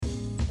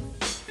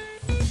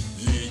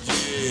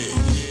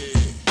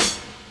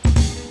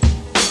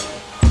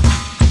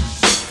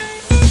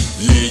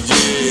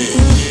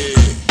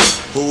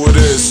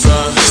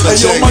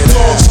yo, my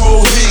dogs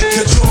hold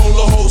heat, control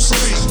the whole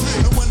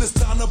street. And when it's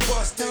time to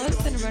bust, Hello,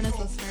 Cinerunners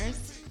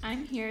listeners.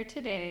 I'm here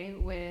today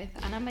with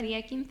Ana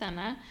Maria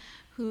Quintana,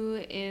 who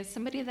is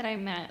somebody that I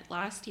met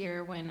last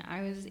year when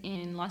I was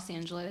in Los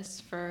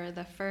Angeles for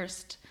the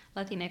first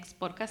Latinx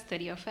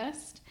Podcasterio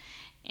Fest.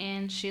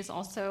 And she's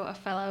also a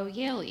fellow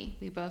Yaley.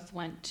 We both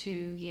went to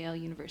Yale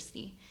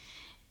University.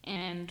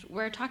 And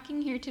we're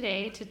talking here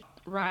today to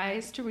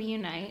Rise to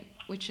Reunite,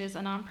 which is a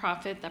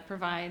nonprofit that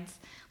provides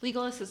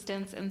legal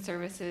assistance and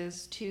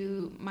services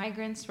to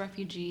migrants,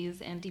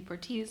 refugees, and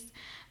deportees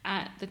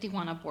at the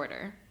Tijuana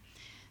border.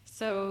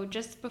 So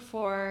just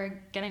before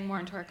getting more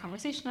into our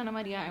conversation, Ana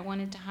Maria, I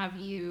wanted to have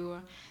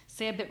you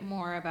say a bit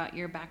more about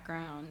your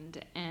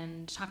background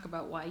and talk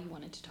about why you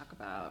wanted to talk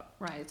about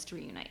Rise to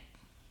Reunite.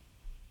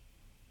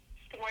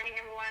 Good morning,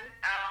 everyone.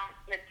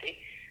 Let's see.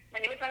 My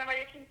name is Ana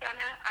Maria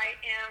Quintana. I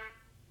am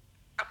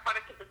a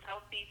product of the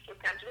Southeast Los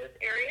Angeles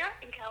area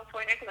in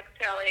California, close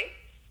to LA,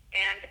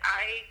 and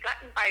I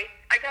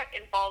got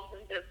involved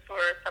in this for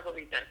several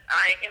reasons.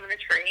 I am an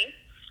attorney.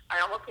 I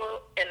almost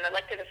was an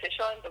elected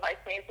official and the vice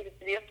mayor for the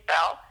city of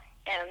Bell,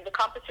 and the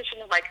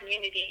composition of my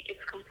community is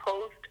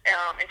composed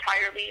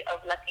entirely of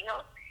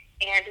Latinos,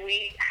 and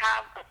we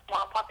have a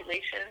small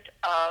population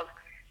of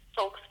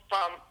folks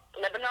from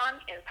Lebanon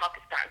and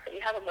Pakistan. So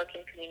we have a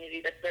Muslim community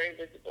that's very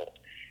visible.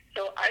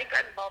 So I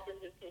got involved in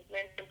this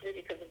movement simply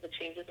because of the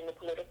changes in the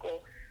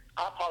political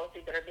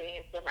policies that are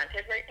being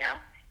implemented right now.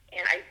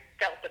 And I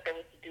felt that there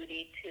was a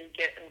duty to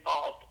get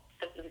involved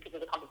simply because of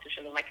the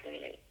composition of my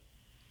community.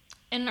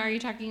 And are you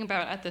talking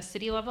about at the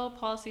city level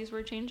policies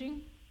were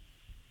changing?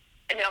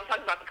 And then I'm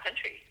talking about the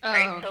country, oh,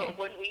 right? Okay. So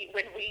when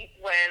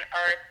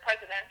our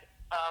president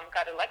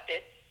got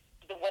elected,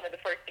 one of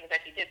the first things that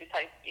he did,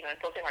 besides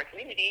infiltrating our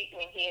community,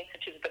 he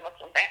instituted the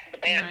Muslim ban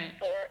Right.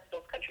 for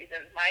those countries,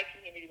 and my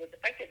community was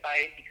affected by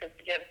it because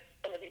again,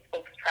 some of these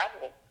folks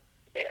travel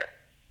there.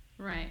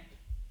 Right.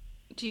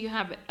 Do you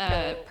have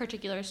a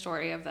particular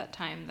story of that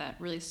time that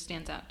really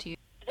stands out to you?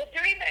 Well,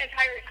 during the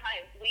entire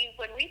time,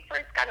 when we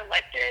first got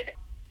elected,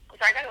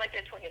 I got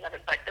elected in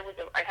 2011, but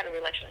I had a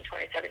re-election in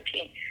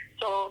 2017.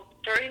 So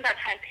during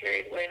that time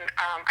period, when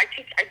I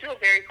do a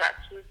very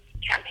grassroots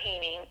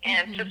campaigning,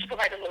 and just to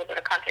provide a little bit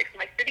of context,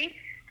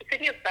 the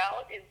city of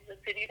Bell is the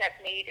city that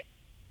made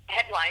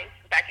headlines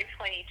back in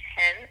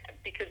 2010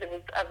 because it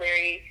was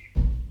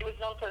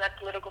known for that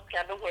political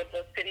scandal where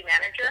the city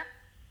manager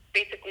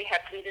basically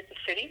had fleed the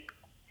city.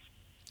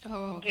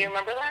 Oh, okay. Do you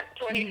remember that,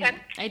 2010?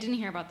 I didn't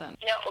hear about that.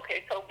 No,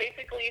 okay. So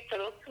basically, for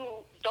those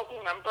who don't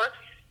remember,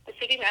 the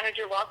city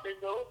manager, Rob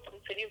Rizzo, from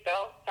the city of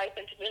Bell,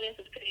 siphoned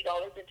millions of city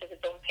dollars into his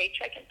own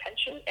paycheck and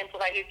pension and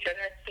provided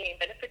generous pay and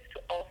benefits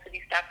to all city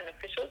staff and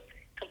officials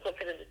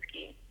complicit in the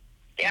scheme.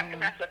 The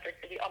aftermath left our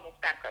city almost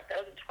bankrupt. That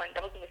was in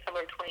the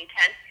summer of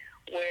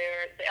 2010,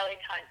 where the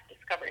LA Times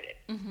discovered it.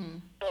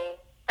 Mm-hmm.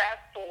 So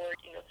fast forward,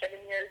 7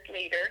 years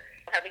later,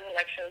 having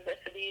elections, the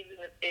city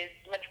is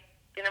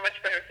in a much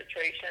better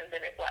situation than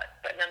it was.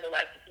 But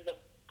nonetheless, this is a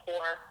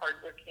poor,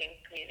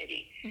 hardworking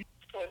community.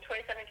 So in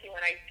 2017,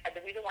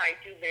 the reason why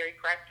I do very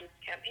grassroots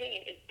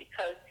campaign is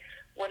because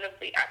one of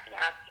the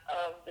aftermaths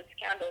of the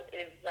scandal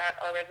is that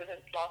our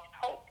residents lost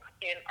hope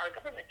in our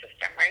government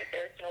system, right?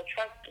 There's no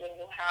trust when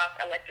you have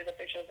elected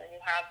officials and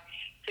you have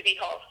city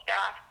hall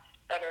staff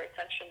that are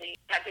essentially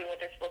not doing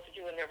what they're supposed to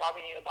do and they're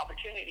robbing you of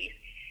opportunities.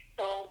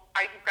 So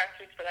I do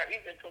grassroots for that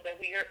reason, so that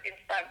we are in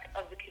front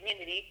of the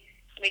community,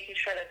 making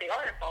sure that they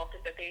are involved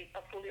and that they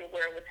are fully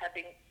aware of what's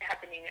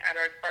happening at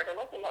our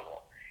local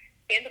level.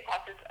 In the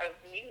process of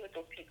meeting with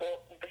those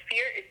people, the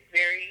fear is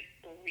very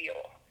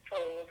real.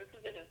 So this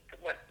is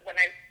when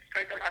I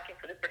started asking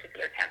for this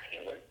particular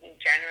campaign was in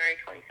January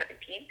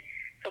 2017.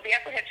 So the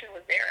apprehension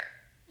was there.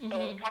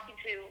 So talking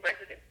to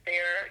residents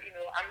there,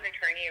 I'm an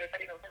attorney.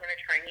 Everybody knows I'm an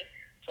attorney.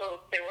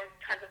 So there were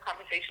tons of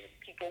conversations,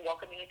 people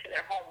welcoming me to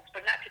their homes,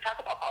 but not to talk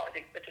about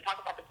politics, but to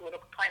talk about the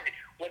political climate.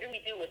 What do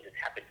we do when this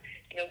happens?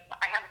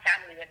 I have a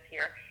family that's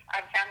here. I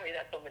have a family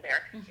that's over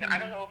there.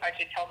 I don't know if I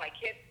should tell my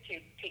kids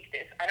to take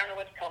this. I don't know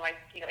what to tell my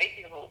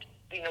 8-year-old,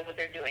 what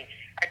they're doing.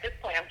 At this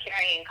point, I'm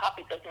carrying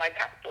copies of my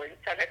passport,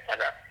 et cetera, et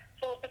cetera.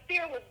 So the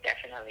fear was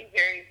definitely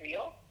very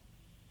real.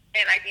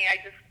 And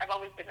I've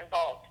always been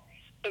involved.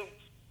 So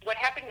what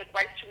happened with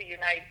Rise to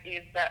Reunite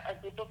is that a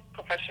group of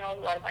professionals,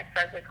 a lot of my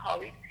friends and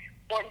colleagues,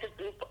 formed a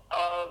group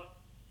of,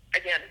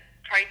 again,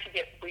 trying to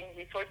bring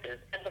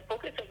resources. And the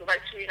focus of the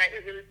Rise to Reunite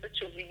is really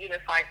to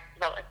reunify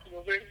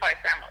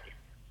families.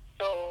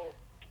 So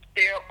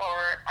there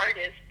are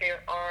artists,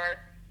 there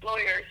are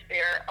lawyers,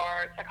 there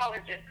are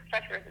psychologists,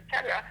 professors,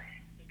 etc.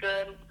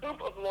 The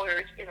group of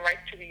lawyers in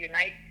Rise to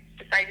Reunite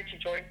decided to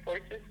join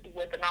forces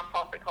with a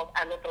nonprofit called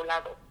Al Otro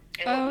Lado.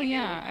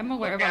 I'm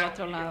aware of Al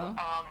Otro Lado.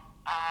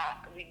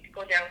 We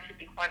go down to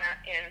Tijuana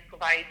and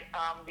provide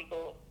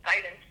legal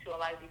guidance to a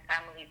lot of these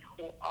families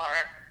who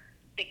are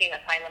seeking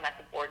asylum at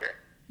the border.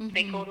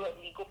 They go to a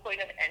legal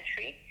point of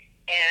entry,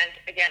 and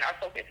again, our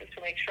focus is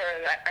to make sure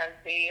that as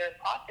they are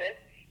processed,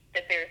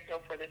 that there is no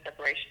further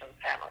separation of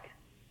families.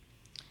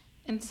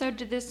 And so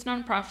did this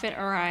nonprofit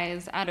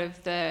arise out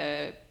of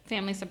the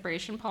family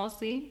separation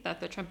policy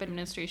that the Trump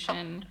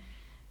administration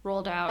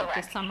rolled out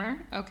this Correct. summer?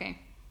 Okay.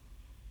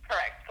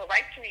 Correct. So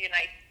Right to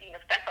Reunite,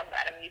 stems from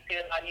that. I mean,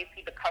 you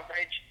see the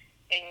coverage,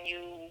 and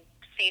you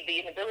see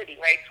the inability,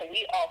 right? So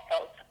we all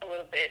felt a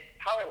little bit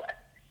powerless.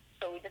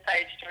 So we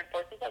decided to join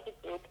forces as a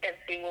group and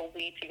see what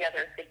we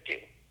together could do.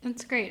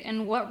 That's great.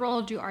 And what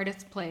role do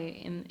artists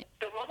play in?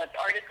 The role that the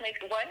artist makes,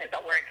 one, is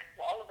awareness.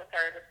 All of us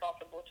are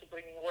responsible to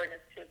bringing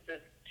awareness to the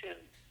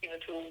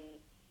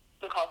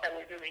cause that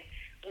we're doing.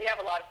 We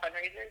have a lot of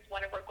fundraisers.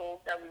 One of our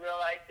goals that we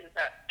realized is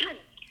that,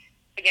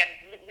 again,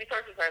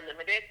 resources are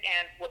limited,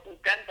 and what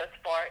we've done thus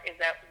far is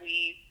that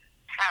we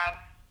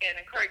have and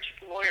encourage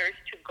lawyers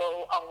to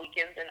go on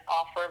weekends and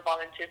offer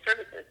volunteer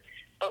services.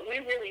 But we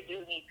really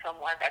do need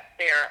someone that's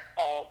there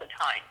all the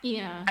time.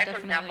 Yeah, For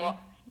definitely.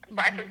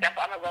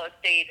 example, I'm a real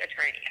estate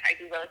attorney. I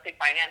do real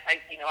estate finance. I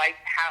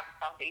have a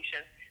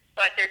foundation,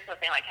 but there's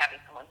nothing like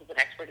having someone who's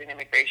an expert in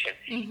immigration.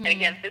 And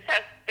again, this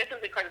is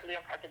incredibly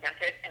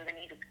unprecedented, and the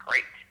need is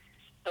great.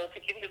 So to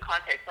give you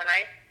context, when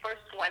I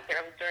first went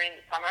there, it was during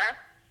the summer.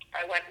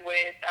 I went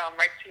with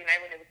Rights to Unite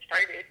when it was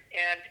started,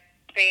 and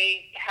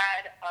they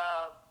had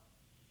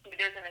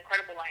there's an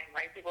incredible line,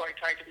 right? People are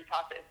trying to be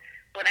processed.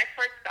 When I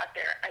first got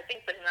there, I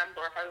think the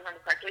number, if I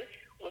remember correctly,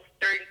 was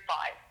 35,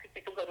 because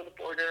people go to the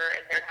border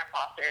and they're not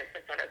processed,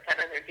 et cetera, et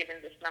cetera. They're given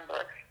this number,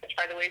 which,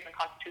 by the way, is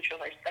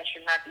unconstitutional. That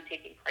should not be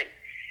taking place.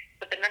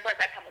 But the number at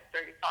that time was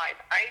 35.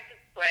 I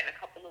just went a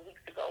couple of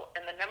weeks ago,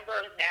 and the number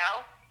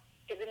now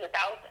is in the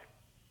thousands.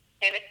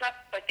 And it's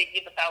not like they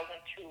give 1,000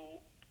 to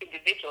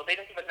individual. They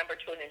don't give a number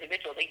to an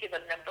individual. They give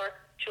a number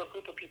to a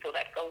group of people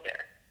that go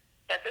there.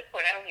 So at this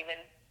point, I don't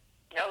even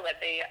know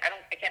that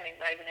I can't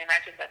even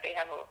imagine that they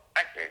have an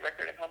accurate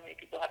record of how many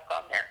people have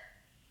gone there.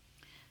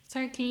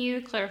 Sorry, can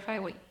you clarify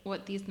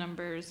what these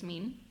numbers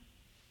mean?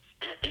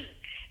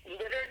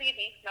 Literally,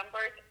 these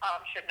numbers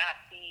should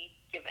not be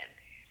given.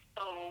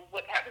 So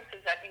what happens is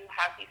that you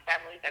have these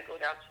families that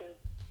go down to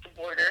the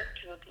border,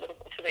 to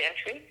the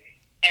entry,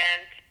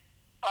 and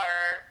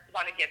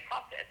want to get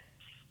processed.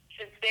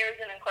 Since there's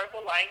an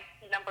incredible line,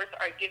 numbers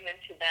are given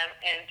to them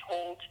and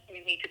told you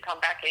need to come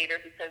back later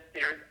because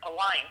there's a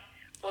line.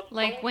 Well,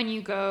 like when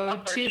you go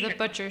to the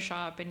butcher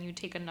shop and you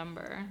take a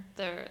number,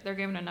 they're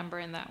given a number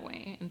in that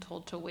way and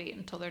told to wait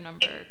until their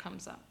number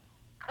comes up.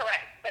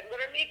 Correct. But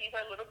literally, these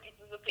are little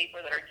pieces of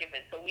paper that are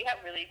given. So we have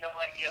really no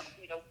idea.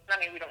 We don't.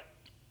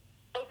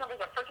 Those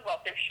numbers are, first of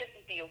all, there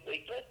shouldn't be a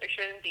wait list.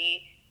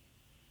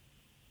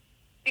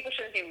 People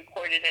shouldn't be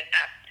recorded and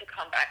asked to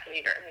come back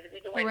later. I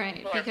mean,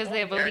 right, because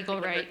they have a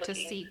legal right to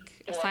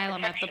seek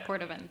asylum at the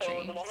port of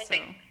entry.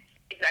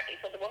 Exactly.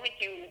 So the moment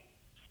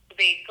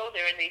they go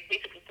there and they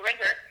basically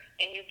surrender,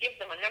 and you give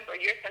them a number,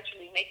 you're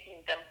essentially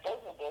making them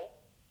vulnerable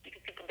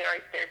because people there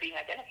are being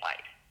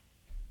identified.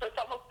 So it's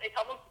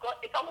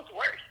almost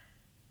worse,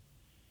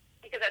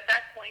 because at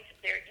that point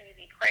they're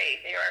easy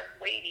prey. They are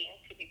waiting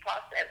to be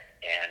processed,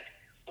 and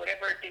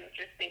whatever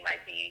dangers they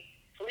might be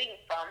fleeing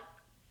from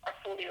are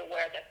fully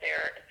aware that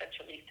they're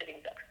essentially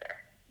sitting ducks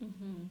there.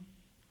 Mm-hmm.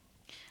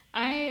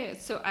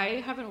 I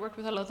haven't worked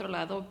with El Otro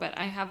Lado, but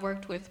I have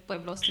worked with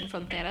Pueblos Sin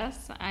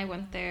Fronteras. I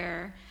went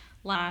there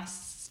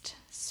last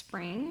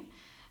spring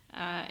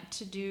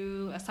to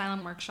do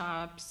asylum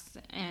workshops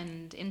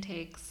and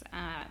intakes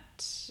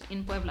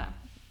in Puebla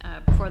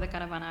before the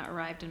caravana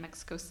arrived in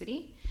Mexico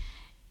City.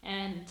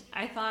 And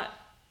I thought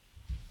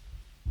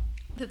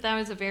that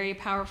was a very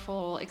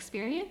powerful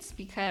experience,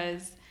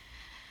 because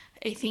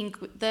I think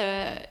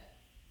the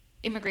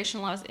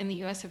immigration laws in the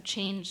U.S. have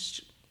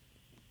changed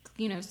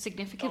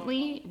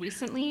significantly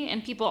recently,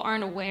 and people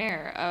aren't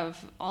aware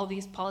of all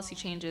these policy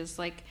changes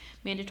like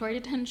mandatory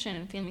detention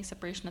and family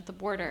separation at the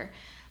border.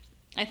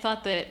 I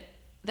thought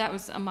that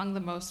was among the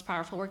most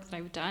powerful work that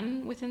I've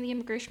done within the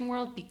immigration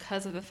world,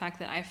 because of the fact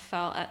that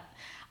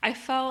I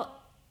felt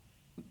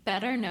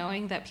better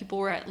knowing that people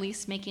were at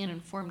least making an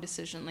informed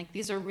decision. Like,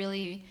 these are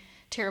really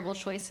terrible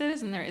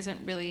choices and there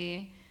isn't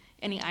really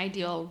any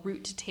ideal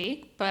route to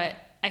take, but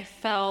I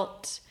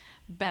felt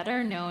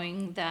better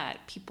knowing that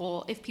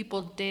if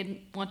people did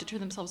want to turn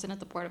themselves in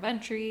at the port of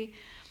entry,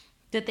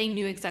 that they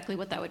knew exactly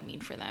what that would mean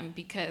for them,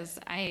 because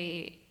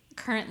I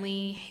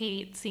currently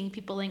hate seeing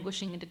people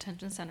languishing in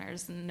detention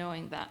centers and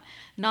knowing that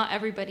not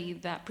everybody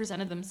that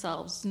presented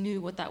themselves knew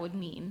what that would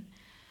mean.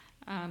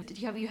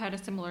 Have you had a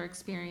similar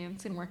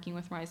experience in working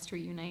with Rise to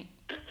Reunite?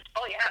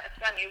 Oh yeah,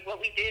 I mean,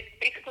 what we did,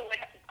 basically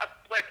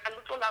what El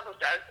Otro Lado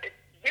does, it's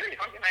very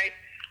organized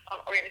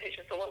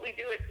organization. So what we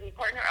do is we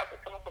partner up with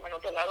someone from El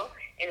Otro Lado,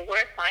 and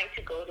we're assigned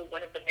to go to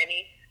one of the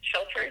many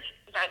shelters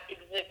that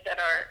exist that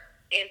are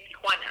in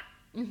Tijuana.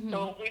 Mm-hmm.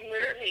 So we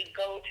literally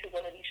go to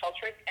one of these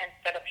shelters and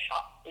set up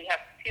shop. We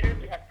have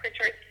computers, we have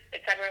printers,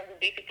 etc. We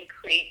basically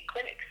create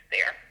clinics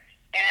there,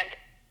 and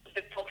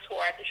the folks who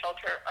are at the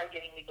shelter are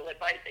getting legal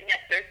advice. And yes,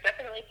 there's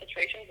definitely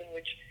situations in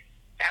which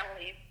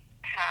families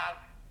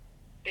have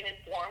been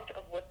informed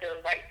of what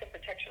their rights and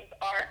protections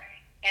are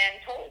and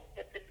told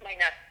that this might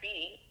not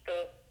be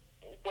the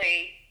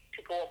way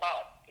to go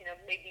about.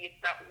 Maybe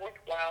it's not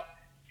worthwhile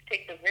to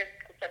take the risk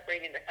of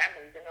separating the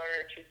families in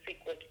order to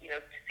seek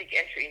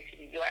entry into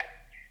the U.S.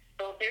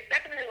 So there's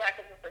definitely a lack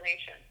of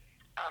information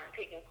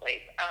taking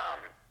place.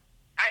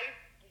 I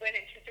went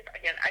into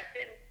again. I've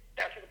been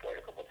down to the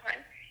border a couple of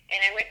times, and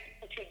I went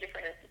to two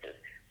different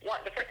instances. One,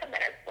 the first time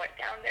that I went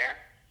down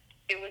there,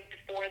 it was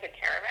before the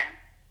caravan.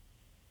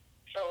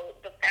 So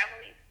the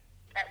families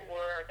that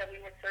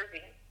we were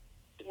serving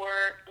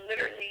were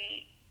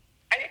literally.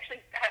 I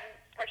actually had the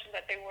impression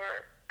that they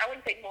were. I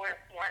wouldn't say more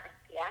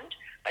informed,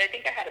 but I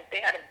think they had a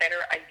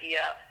better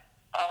idea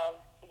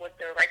of what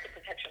their rights and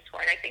protections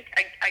were. And I think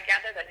I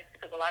gather that it's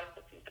because a lot of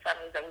the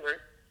families that we were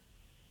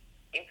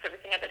in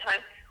servicing at the time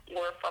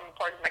were from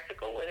part of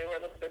Mexico, where they were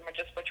a little bit much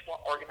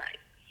more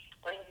organized.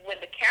 When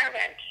the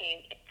caravan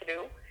came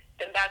through,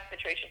 then that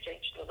situation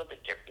changed a little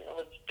bit different. It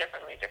was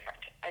definitely different.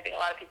 I think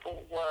a lot of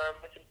people were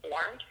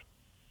misinformed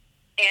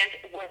and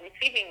were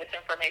receiving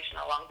misinformation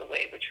along the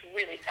way, which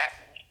really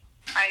saddened me.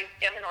 I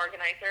am an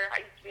organizer.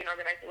 I used to be an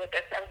organizer with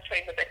this. I was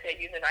trained with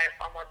SAU, United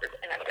Farm Workers,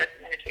 and I was doing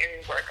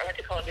humanitarian work. I went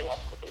to Columbia Law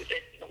School, so we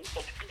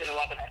did a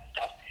lot of that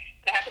stuff.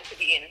 I happened to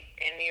be in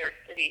New York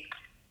City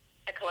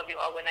at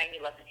Columbia Law when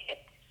 9/11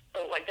 hit.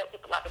 So I dealt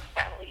with a lot of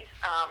families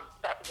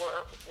that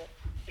were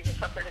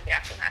suffered in the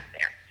aftermath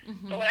there.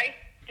 Mm-hmm. So what I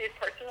did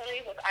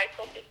personally was I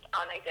focused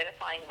on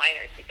identifying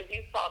minors because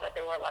you saw that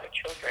there were a lot of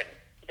children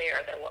there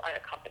that were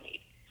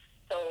unaccompanied.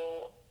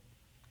 So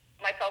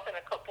myself and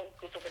a couple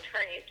group of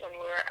attorneys, when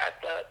we were at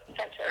the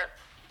center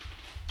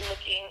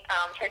looking,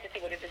 trying to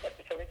see what it is that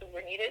the services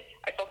were needed,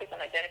 I focused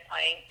on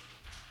identifying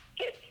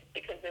kids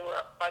because they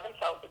were by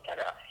themselves,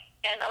 etc.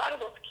 And a lot of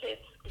those kids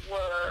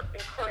were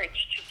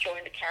encouraged to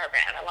join the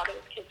caravan. A lot of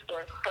those kids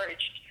were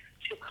encouraged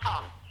to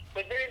come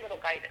with very little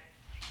guidance.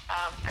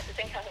 At the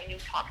same time, when you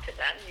talk to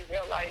them, you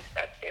realize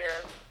that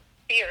their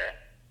fear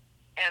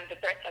and the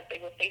threats that they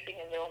were facing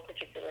in their own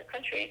particular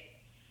country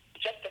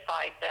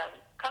justified them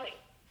coming.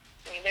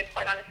 I mean, they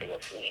quite honestly were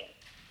fleeing.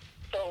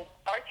 So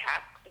our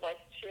task was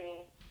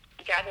to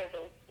gather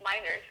those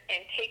minors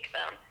and take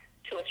them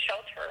to a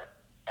shelter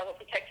that were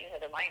protecting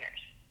other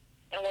minors.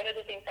 And one of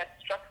the things that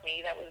struck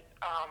me that was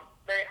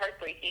very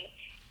heartbreaking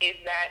is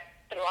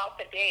that throughout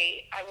the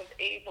day, I was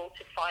able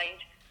to find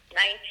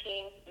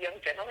 19 young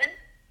gentlemen,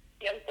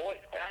 young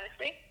boys, quite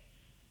honestly,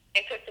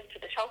 and took them to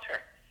the shelter.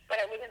 But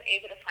I wasn't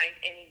able to find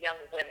any young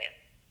women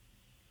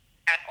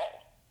at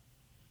all.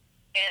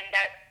 And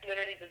that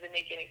literally doesn't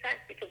make any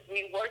sense because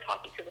we were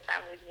talking to the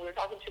families, we were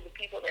talking to the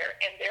people there,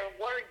 and there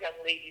were young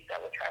ladies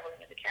that were traveling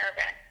in the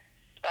caravan,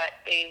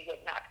 but they would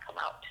not come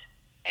out.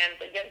 And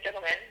the young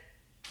gentlemen,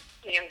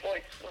 the young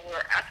boys, when we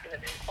were asking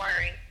them,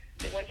 inquiring,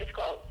 they wouldn't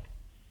disclose.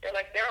 They're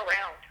like, they're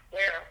around.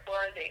 Where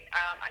are they?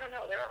 I don't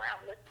know. They're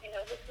around. Let's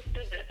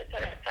do this, et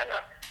cetera, et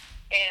cetera.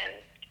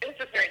 And it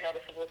was just very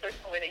noticeable. There's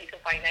no way that you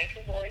can find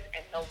 19 boys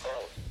and no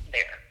girls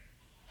there.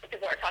 Because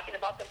we're talking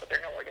about them, but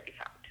they're nowhere to be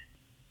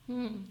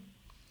found.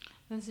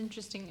 That's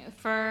interesting.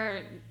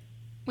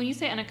 When you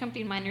say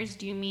unaccompanied minors,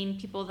 do you mean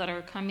people that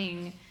are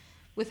coming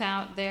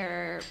without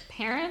their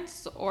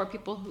parents or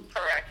people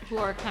who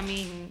are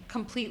coming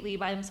completely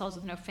by themselves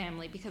with no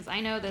family? Because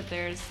I know that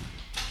there's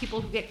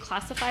people who get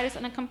classified as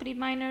unaccompanied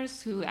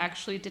minors who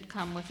actually did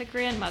come with a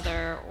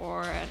grandmother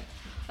or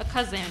a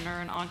cousin or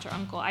an aunt or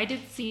uncle. I did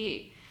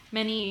see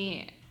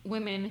many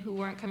women who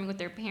weren't coming with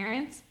their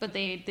parents, but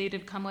they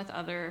did come with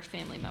other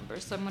family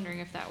members. So I'm wondering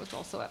if that was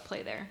also at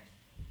play there.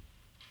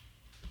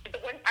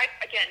 Because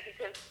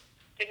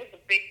it was a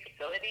big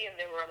facility and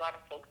there were a lot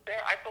of folks there,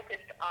 I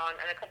focused on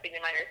unaccompanied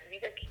minors.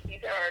 These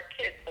are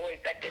kids, boys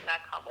that did not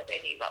come with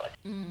any relatives.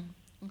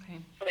 Okay.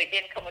 So they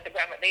didn't come with the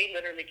grandma. They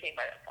literally came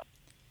by themselves.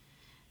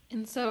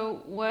 And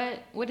so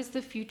what is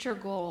the future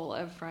goal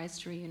of Rise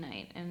to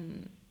Reunite,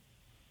 and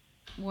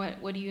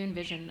what do you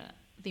envision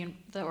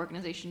the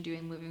organization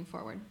doing moving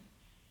forward?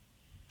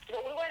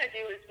 What we want to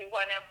do is we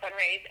want to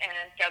fundraise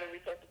and gather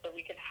resources so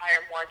we can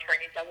hire more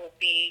attorneys that will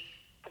be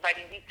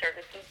providing these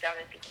services down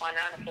in Tijuana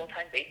on a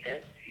full-time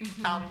basis.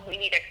 Mm-hmm. We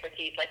need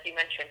expertise, like you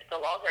mentioned. The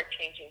laws are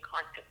changing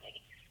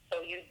constantly. So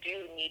you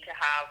do need to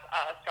have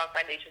a strong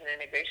foundation in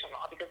immigration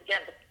law because,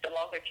 again, the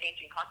laws are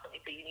changing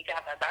constantly. So you need to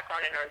have that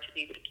background in order to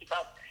be able to keep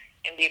up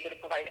and be able to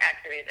provide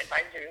accurate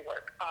advisory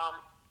work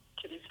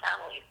to these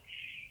families.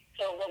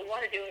 So what we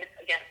want to do is,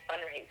 again,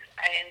 fundraise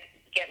and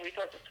get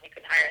resources so we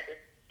can hire these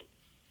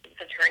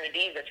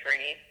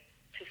attorneys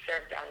to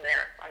serve down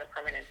there on a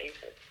permanent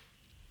basis.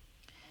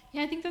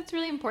 Yeah, I think that's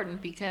really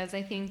important because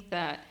I think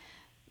that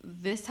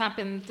this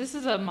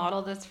is a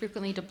model that's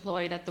frequently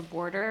deployed at the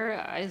border,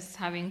 is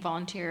having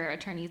volunteer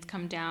attorneys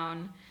come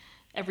down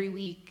every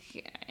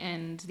week.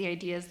 And the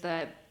idea is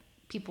that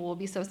people will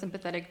be so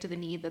sympathetic to the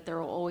need that there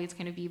will always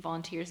kind of be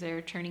volunteers there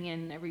turning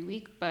in every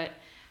week. But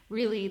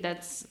really,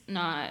 that's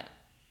not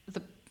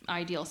the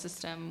ideal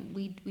system.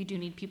 We do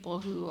need people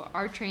who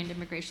are trained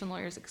immigration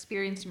lawyers,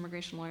 experienced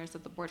immigration lawyers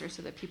at the border,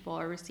 so that people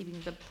are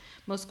receiving the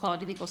most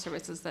quality legal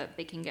services that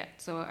they can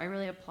get. So I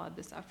really applaud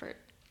this effort.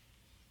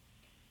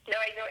 No,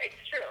 I know it's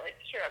true.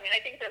 It's true. I mean, I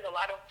think there's a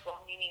lot of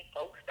well-meaning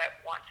folks that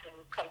want to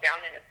come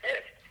down and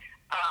assist,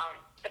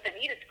 but the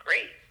need is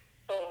great.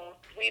 So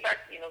we've,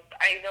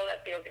 I know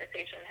that the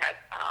organization has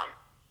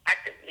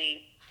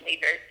actively made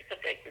very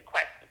specific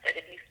requests and said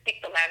if you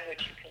speak the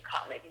language, you can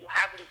come. If you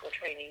have legal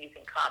training, you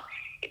can come.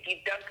 If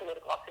you've done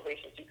political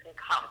observations, you can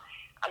come.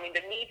 I mean,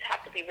 the needs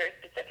have to be very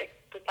specific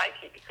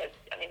precisely because,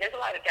 I mean, there's a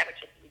lot of damage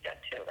that can be done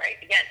too,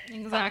 right? Again,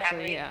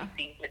 exactly, yeah.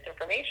 See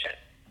misinformation.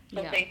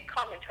 So Yeah. they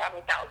come and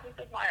travel thousands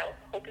of miles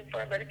hoping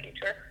for a better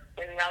future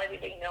when in reality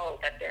they know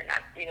that they're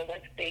not,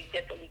 once they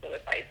get the legal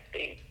advice,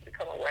 they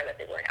become aware that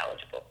they weren't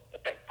eligible.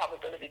 But the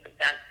probabilities of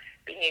them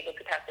being able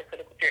to pass their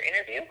critical peer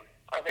interview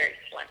are very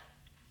slim.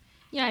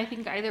 Yeah, I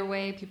think either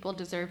way, people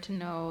deserve to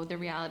know the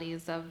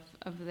realities of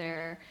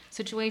their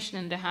situation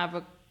and to have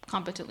a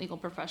competent legal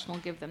professional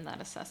give them that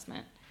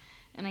assessment.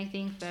 And I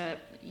think that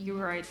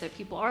you're right that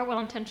people are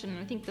well-intentioned,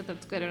 and I think that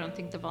that's good. I don't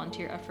think the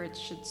volunteer efforts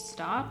should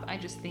stop. I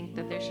just think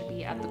that there should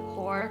be at the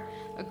core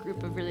a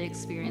group of really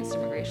experienced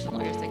immigration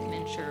lawyers that can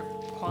ensure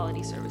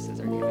quality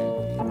services are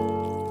given.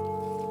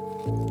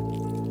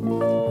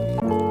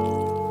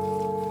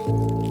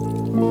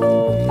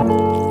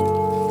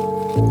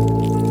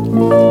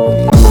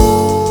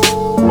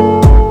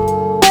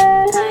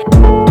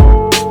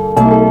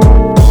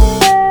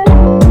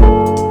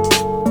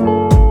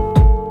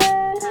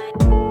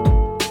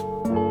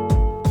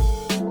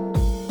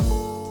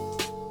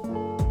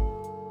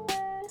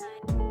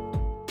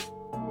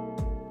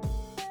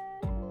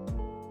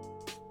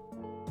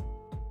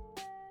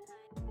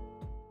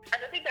 And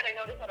the thing that I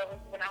noticed when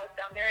I was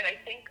down there, and I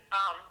think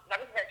that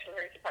was actually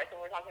very surprising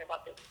when we were talking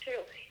about this too,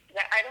 is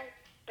that I don't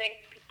think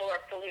people are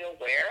fully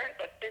aware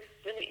that this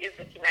really is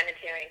a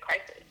humanitarian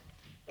crisis.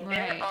 Right.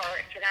 There are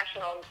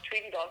international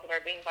treaty laws that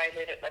are being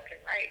violated left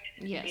and right.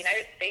 Yes. The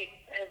United States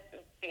has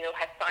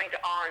signed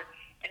on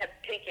and has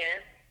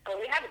taken. Well,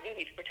 we have a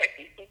duty to protect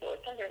these people.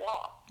 It's under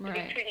law. Right.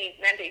 These treaties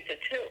mandate it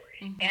too,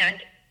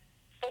 and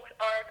folks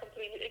are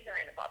completely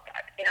ignorant about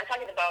that. And I'm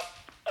talking about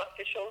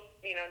officials,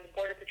 the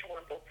Border Patrol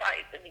on both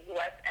sides, in the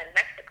U.S. and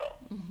Mexico,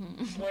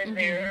 where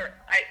they're,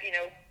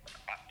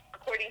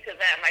 according to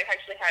them, I've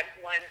actually had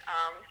one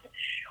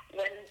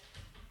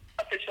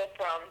official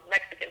from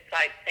Mexican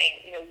side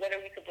saying, what are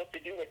we supposed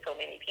to do with so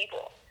many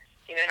people?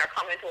 And our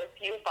comment was,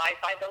 you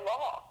abide by the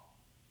law.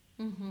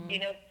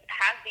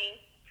 Having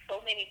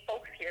so many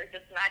folks here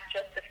does not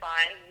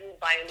justify you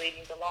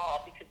violating the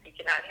law because you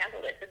cannot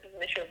handle it. This is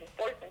an issue of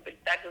enforcement, but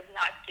that does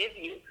not give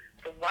you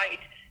the right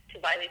to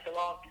violate the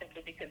law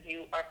simply because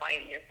you are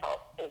finding yourself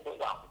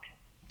overwhelmed.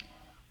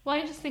 Well,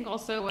 I just think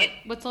also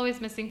what's always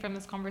missing from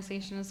this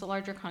conversation is the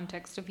larger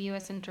context of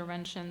U.S.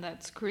 intervention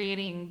that's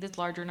creating these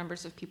larger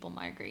numbers of people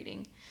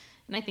migrating.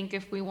 And I think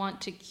if we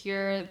want to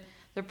cure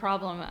the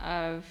problem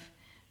of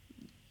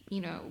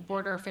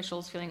border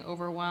officials feeling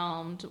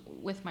overwhelmed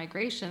with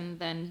migration,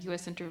 then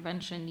U.S.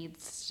 intervention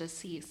needs to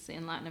cease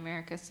in Latin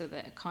America so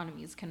that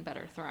economies can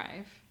better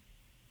thrive.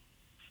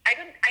 I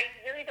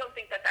really don't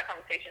think that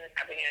conversation is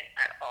happening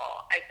at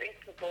all. I think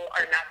people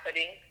are not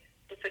putting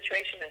the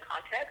situation in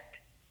context.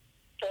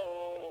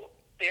 So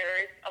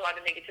there's a lot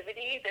of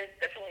negativity. There's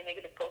definitely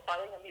negative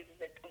profiling of these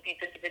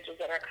individuals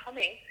that are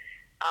coming,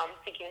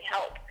 seeking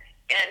help.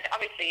 And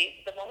obviously,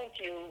 the moment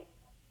you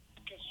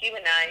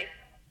dehumanize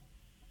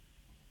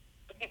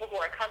the people who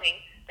are coming,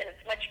 then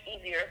it's much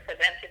easier for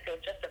them to feel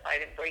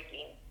justified in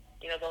breaking,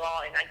 the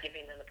law and not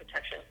giving them the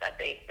protections that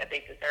they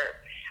deserve.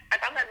 I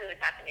found that really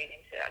fascinating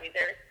too. I mean,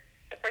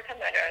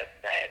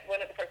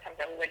 one of the first times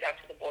that we went down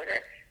to the border,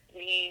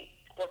 we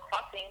were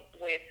crossing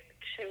with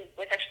 10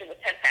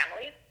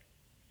 families.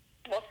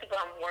 Most of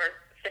them were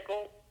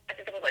single. I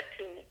think there were like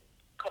 2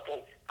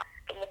 couples,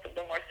 but most of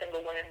them were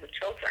single women with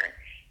children.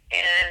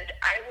 And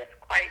I was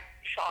quite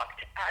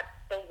shocked at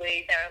the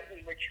way that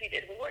we were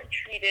treated. We weren't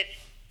treated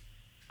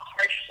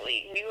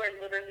harshly. We were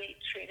literally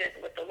treated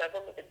with a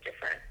level of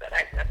indifference that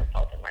I've never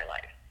felt in my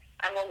life.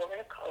 I'm a woman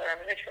of color. I'm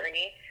an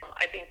attorney.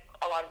 I think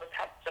a lot of us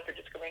have suffered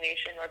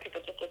discrimination or people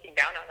just looking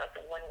down on us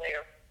in one way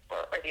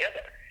or the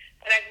other.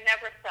 But I've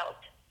never felt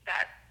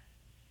that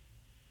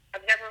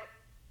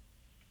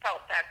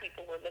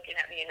people were looking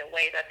at me in a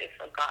way that they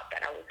forgot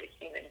that I was a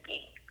human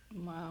being.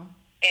 Wow.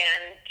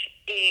 And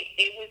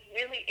it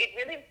really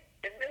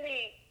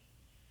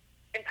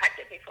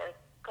impacted me for a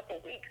couple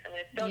of weeks. I mean,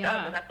 it still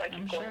does, and that's why I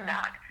keep going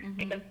back.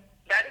 Because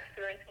that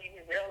experience made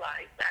me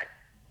realize that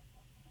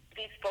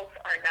these folks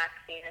are not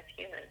seen as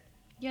human.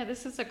 Yeah,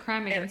 this is a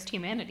crime against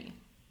humanity.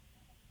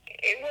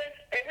 It was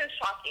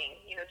shocking,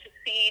 to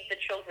see the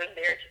children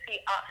there, to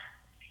see us.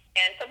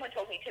 And someone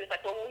told me, too, it's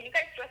like, well, were you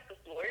guys dressed as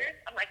lawyers?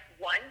 I'm like,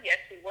 1,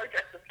 yes, we were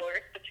dressed as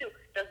lawyers, but 2,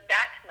 does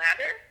that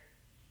matter?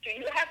 Do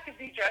you have to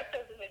be dressed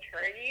as an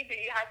attorney? Do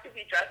you have to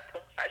be dressed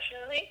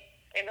professionally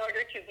in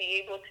order to be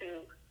able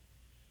to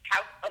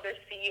have others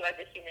see you as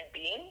a human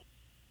being?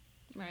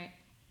 Right.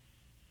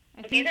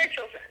 These are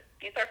children.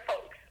 These are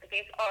folks.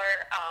 These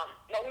are,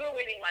 when we were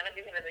waiting in line, I'll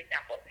give you another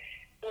example.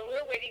 When we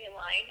were waiting in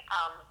line,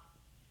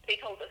 they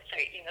told us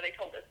straight, you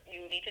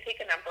need to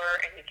take a number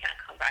and you can't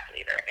come back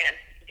later. And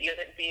the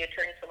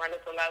attorneys from our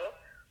local level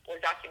were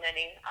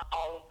documenting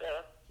all of the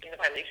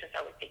violations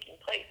that were taking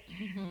place.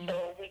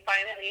 So we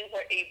finally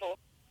were able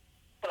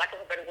for lack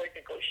of a better word,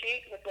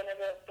 negotiate with one of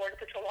the Border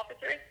Patrol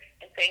officers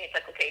and saying, it's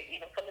like, okay,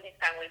 some of these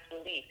families will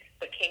leave,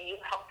 but can you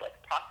help us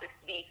process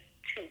these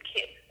 2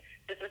 kids?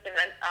 This was we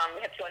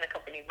had 2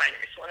 unaccompanied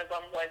minors. One of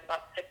them was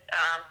about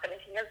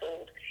 17 years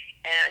old,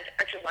 and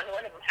actually one of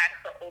them had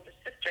her older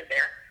sister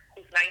there,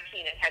 who's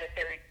 19 and had a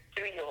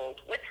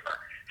 33-year-old with her.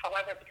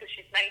 However, because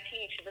she's 19,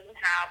 she doesn't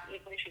have,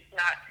 even if she's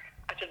not,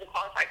 she doesn't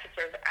qualify to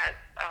serve as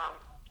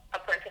a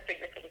parental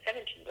figure for the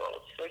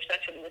 17-year-old. So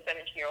essentially, the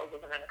 17-year-old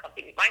was an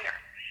unaccompanied minor.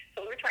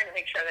 So we were trying to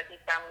make sure that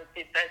these families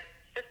these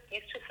 2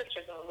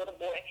 sisters and a little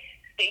boy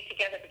stayed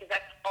together because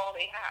that's all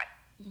they had.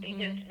 They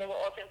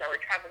were orphans that were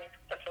traveling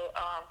from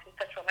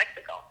Central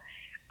Mexico.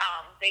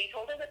 They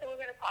told us that they were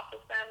going to process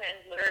them,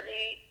 and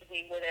literally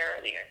we were there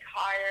the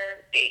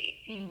entire day,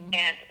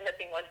 and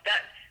nothing was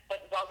done.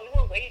 But while we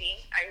were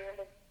waiting, I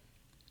remember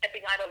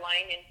stepping out of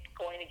line and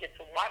going to get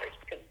some waters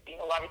because,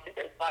 obviously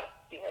there's a lot of,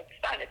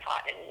 sun is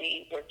hot and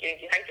we were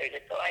getting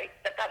dehydrated. So I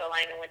stepped out of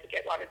line and went to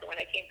get waters. And when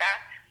I came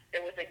back,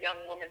 there was a young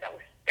woman that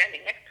was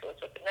standing next to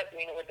us with the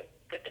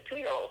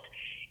 2-year-old.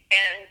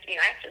 And,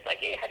 I asked her,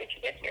 like, hey, how did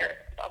you get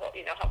here? Why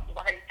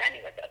are you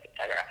standing with us, et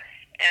cetera?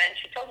 And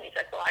she told me,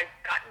 she's like, well, I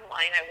got in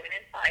line, I went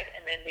inside,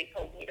 and then they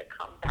told me to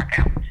come back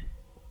out.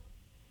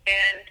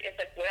 And it's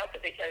like, what else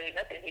did they tell you?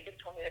 Nothing. They just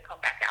told me to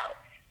come back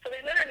out. So they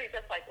literally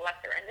just,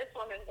 left her. And this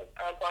woman was,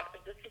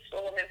 this is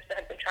a woman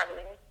that had been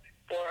traveling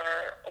for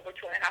over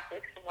 2.5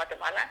 weeks from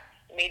Guatemala,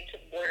 made it to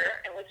the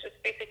border, and was just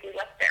basically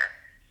left there.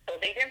 So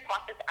they didn't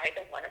process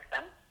either one of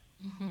them.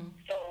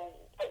 So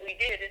what we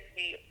did is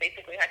we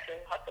basically had to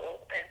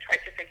hustle and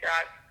try to figure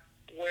out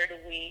where do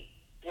we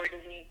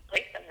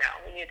place them now.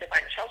 We needed to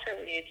find a shelter.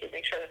 We needed to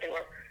make sure that they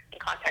were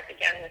in contact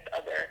again with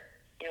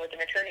with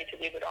an attorney to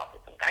be able to offer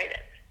some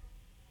guidance.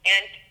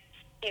 And,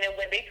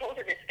 when they told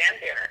her to stand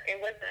there, it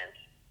wasn't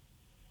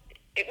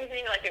even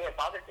like they were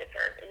bothered with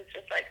her. It was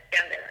just like,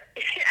 stand there.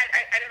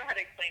 I don't know how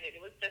to explain it.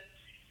 It was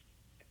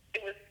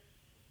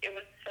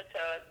such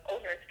an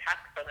onerous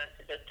task for them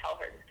to just tell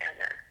her to stand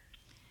there.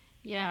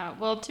 Yeah,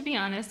 well, to be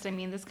honest,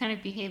 this kind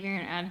of behavior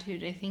and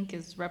attitude, I think,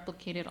 is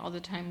replicated all the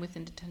time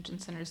within detention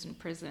centers and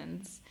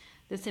prisons.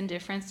 This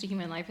indifference to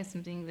human life is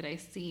something that I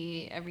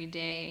see every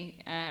day,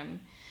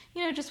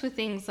 just with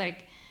things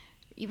like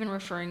even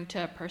referring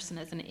to a person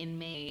as an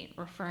inmate,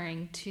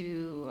 referring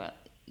to,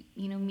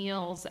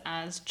 meals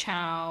as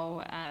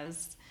chow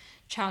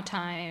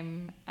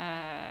time,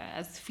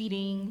 as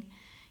feeding.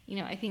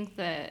 I think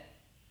that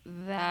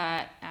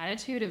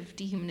attitude of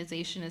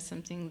dehumanization is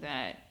something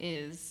that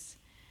is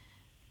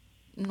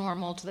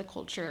normal to the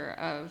culture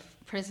of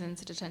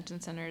prisons, detention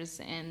centers,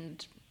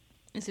 and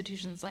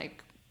institutions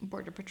like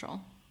Border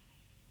Patrol.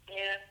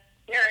 Yeah,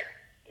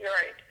 you're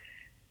right.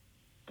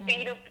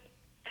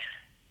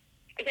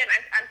 Again,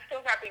 I'm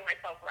still wrapping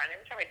myself around.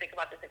 Every time I think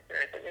about this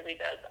experience, it really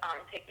does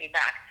take me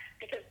back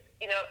because,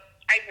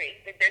 I agree,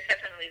 there's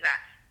definitely that.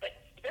 But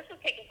this was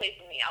taking place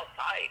in the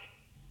outside.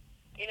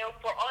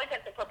 For all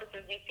intents and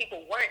purposes, these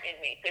people weren't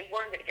inmates. They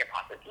weren't going to get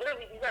processed.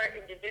 Literally, these are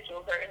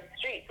individuals that are in the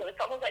street. So it's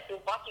almost like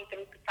you're walking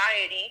through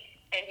society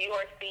and you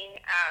are seen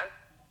as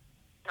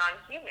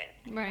non-human.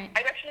 Right.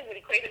 I would actually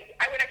equate it.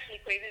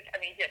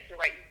 Yes, you're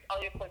right.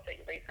 All your points that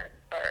you raised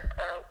are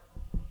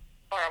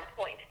on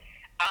point.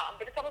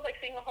 But it's almost like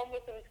seeing a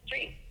homeless in the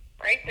street,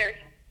 right?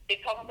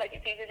 It's almost like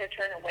it's easier to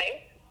turn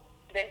away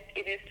than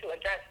it is to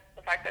address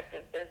the fact that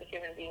there's a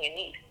human being in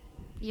need.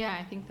 Yeah,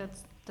 I think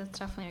that's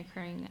definitely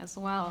occurring as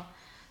well.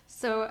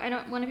 So I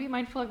don't want to be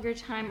mindful of your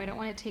time. I don't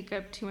want to take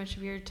up too much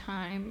of your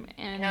time.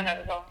 And no, not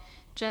at all.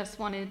 Just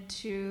wanted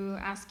to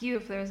ask you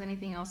if there was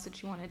anything else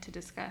that you wanted to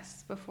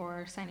discuss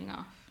before signing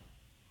off.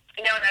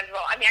 No, not at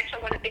all. Actually,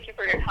 I want to thank you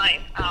for your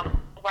time.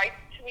 Right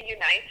to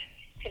Reunite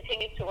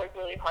continues to work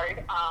really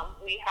hard.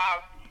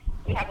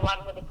 We have a lot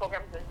of other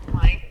programs in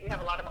mind. We have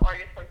a lot of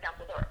artists, for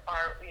example, that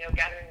are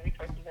gathering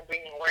resources and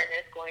bringing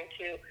awareness, going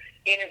to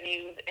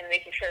interviews, and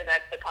making sure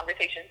that the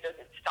conversation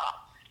doesn't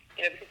stop.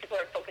 Because people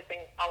are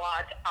focusing a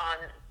lot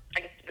on,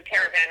 the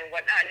caravan and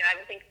whatnot, and I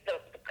don't think the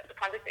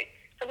conversation,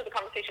 some of the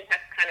conversation has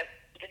kind of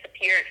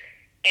disappeared,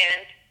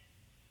 and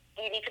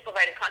you need to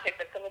provide a context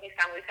that some of these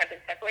families have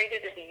been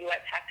separated, and the U.S.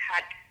 has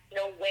had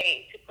no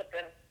way to put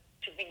them,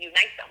 to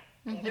reunite them.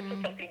 Mm-hmm. This is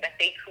something that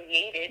they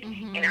created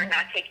and are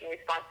not taking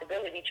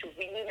responsibility to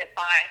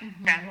reunify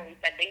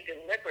families that they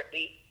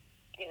deliberately,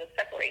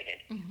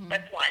 separated.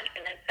 That's one.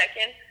 And then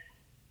second,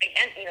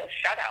 again,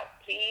 shout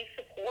out, please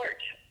support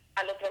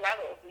a Los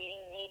Volados. We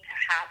need to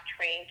have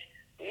trained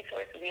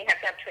resources. We have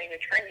to have trained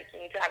attorneys.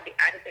 We need to have the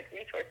adequate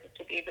resources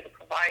to be able to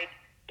provide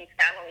these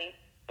families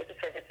with the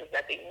services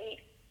that they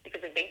need.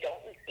 Because if they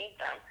don't receive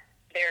them,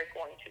 they're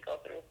going to go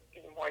through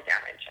even more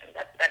damage. And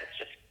that is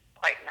just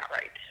quite not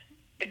right.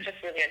 It's just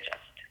really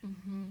unjust.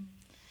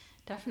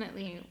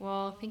 Definitely.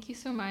 Well, thank you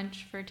so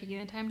much for taking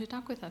the time to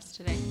talk with us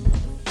today.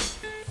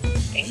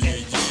 Thank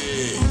you.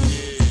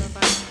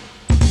 Bye-bye.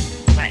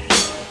 Bye.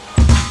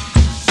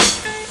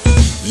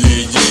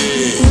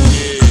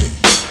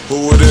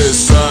 Who it is,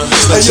 son?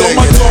 Hey, yo,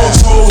 my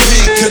dogs hold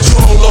heat,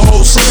 control the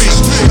whole street.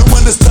 And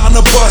when it's time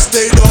to bust,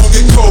 they